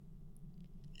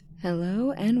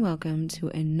Hello and welcome to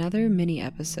another mini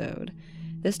episode,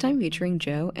 this time featuring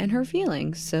Jo and her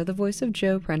feelings. So the voice of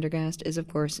Jo Prendergast is of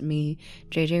course me,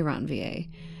 JJ Ranvier.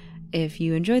 If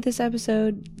you enjoyed this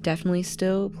episode, definitely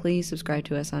still please subscribe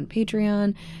to us on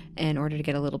Patreon in order to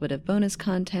get a little bit of bonus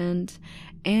content,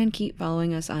 and keep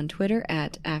following us on Twitter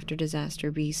at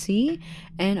AfterDisasterBC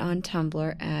and on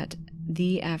Tumblr at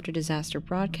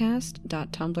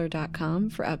theafterdisasterbroadcast.tumblr.com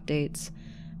for updates.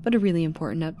 But a really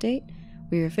important update: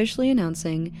 we are officially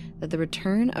announcing that the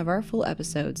return of our full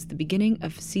episodes, the beginning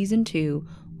of Season 2,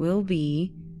 will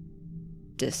be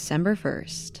December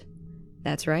 1st.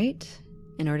 That's right.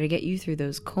 In order to get you through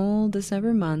those cold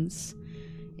December months,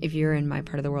 if you're in my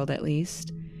part of the world at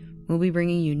least, we'll be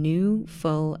bringing you new,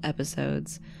 full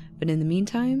episodes. But in the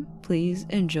meantime, please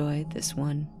enjoy this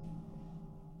one.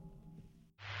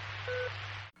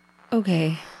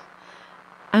 Okay,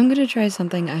 I'm gonna try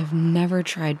something I've never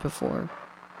tried before.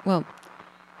 Well,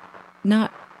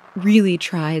 not really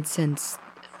tried since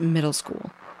middle school.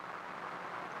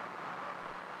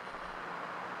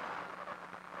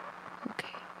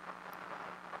 Okay.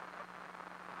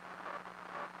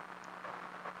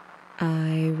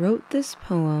 I wrote this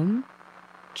poem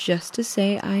just to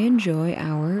say I enjoy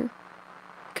our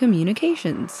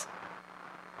communications.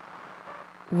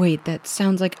 Wait, that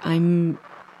sounds like I'm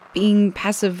being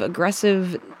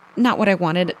passive-aggressive. Not what I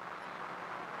wanted.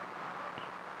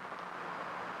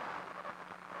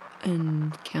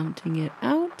 And counting it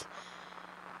out,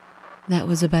 that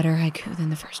was a better haiku than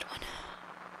the first one.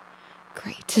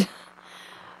 Great.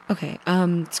 Okay,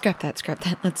 scrap that.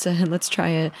 Let's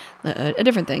try a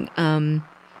different thing.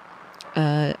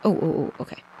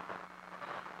 Okay.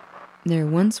 There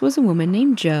once was a woman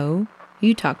named Jo who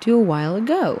you talked to a while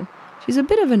ago. She's a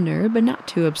bit of a nerd, but not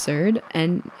too absurd,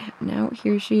 and now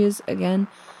here she is again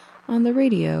on the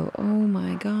radio. Oh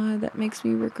my god, that makes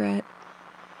me regret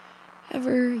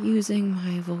ever using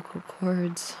my vocal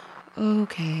cords.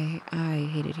 Okay, I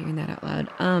hated hearing that out loud.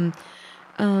 What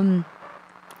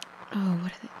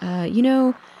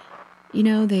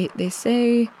are they? They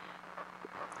say,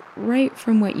 write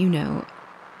from what you know.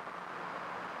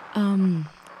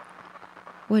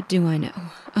 What do I know?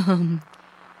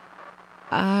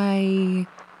 I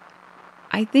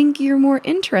think you're more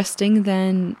interesting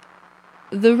than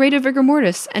the rate of rigor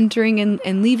mortis entering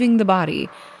and leaving the body.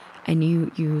 And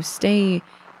you stay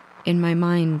in my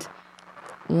mind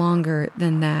longer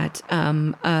than that.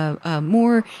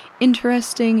 More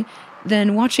interesting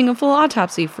than watching a full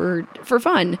autopsy for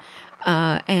fun.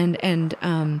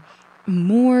 And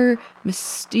more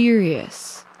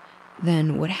mysterious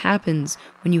than what happens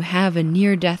when you have a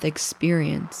near-death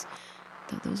experience.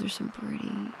 Though those are some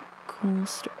pretty cool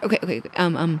stories. Okay.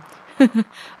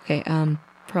 Okay,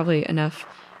 probably enough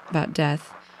about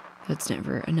death. That's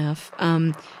never enough.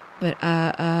 But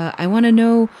I want to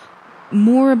know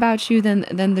more about you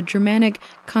than the Germanic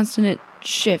consonant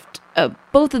shift.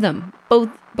 Both of them.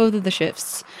 Both of the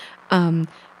shifts.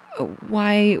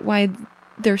 Why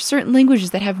there are certain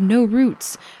languages that have no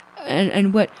roots,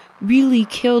 and what really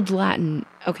killed Latin.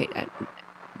 Okay,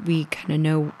 we kind of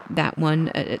know that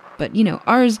one, but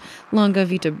ars longa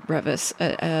vita brevis.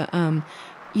 I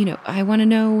want to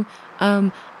know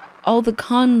all the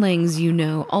conlangs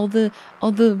all the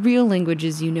real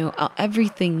languages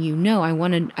everything I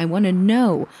want to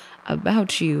know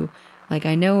about you, like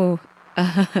I know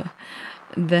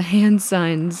the hand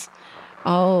signs,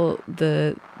 all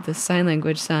the sign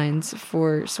language signs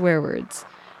for swear words.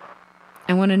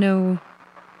 I want to know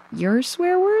your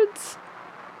swear words.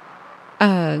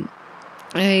 I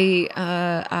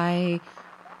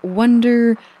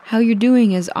wonder how you're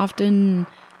doing as often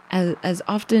as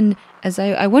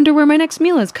I wonder where my next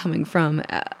meal is coming from.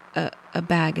 A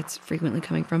bag. It's frequently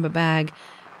coming from a bag.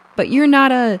 But you're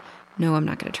not a... No, I'm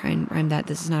not going to try and rhyme that.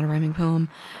 This is not a rhyming poem.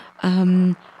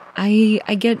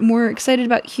 I get more excited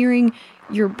about hearing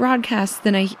your broadcasts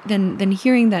than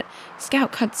hearing that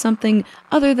Scout caught something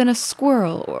other than a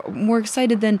squirrel, or more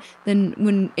excited than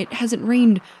when it hasn't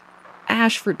rained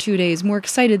ash for 2 days, more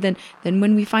excited than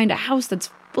when we find a house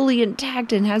that's fully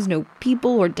intact and has no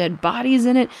people or dead bodies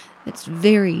in it. That's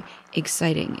very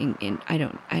exciting, and I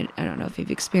don't know if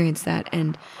you've experienced that,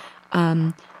 and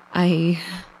I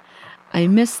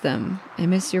miss them. I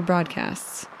miss your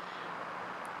broadcasts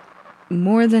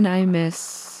more than I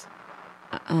miss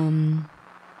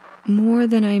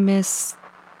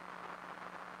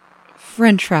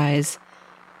French fries,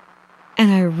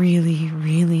 and I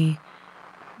really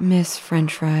miss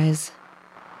French fries.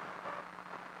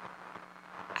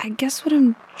 I guess what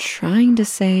I'm trying to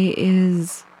say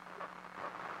is...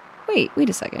 Wait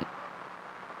a second.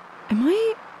 Am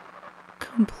I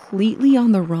completely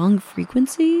on the wrong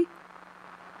frequency?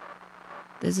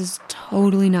 This is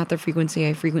totally not the frequency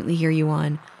I frequently hear you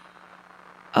on.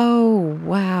 Oh,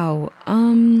 wow.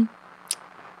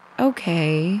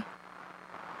 Okay.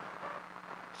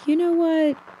 You know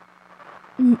what?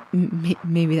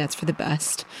 Maybe that's for the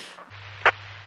best.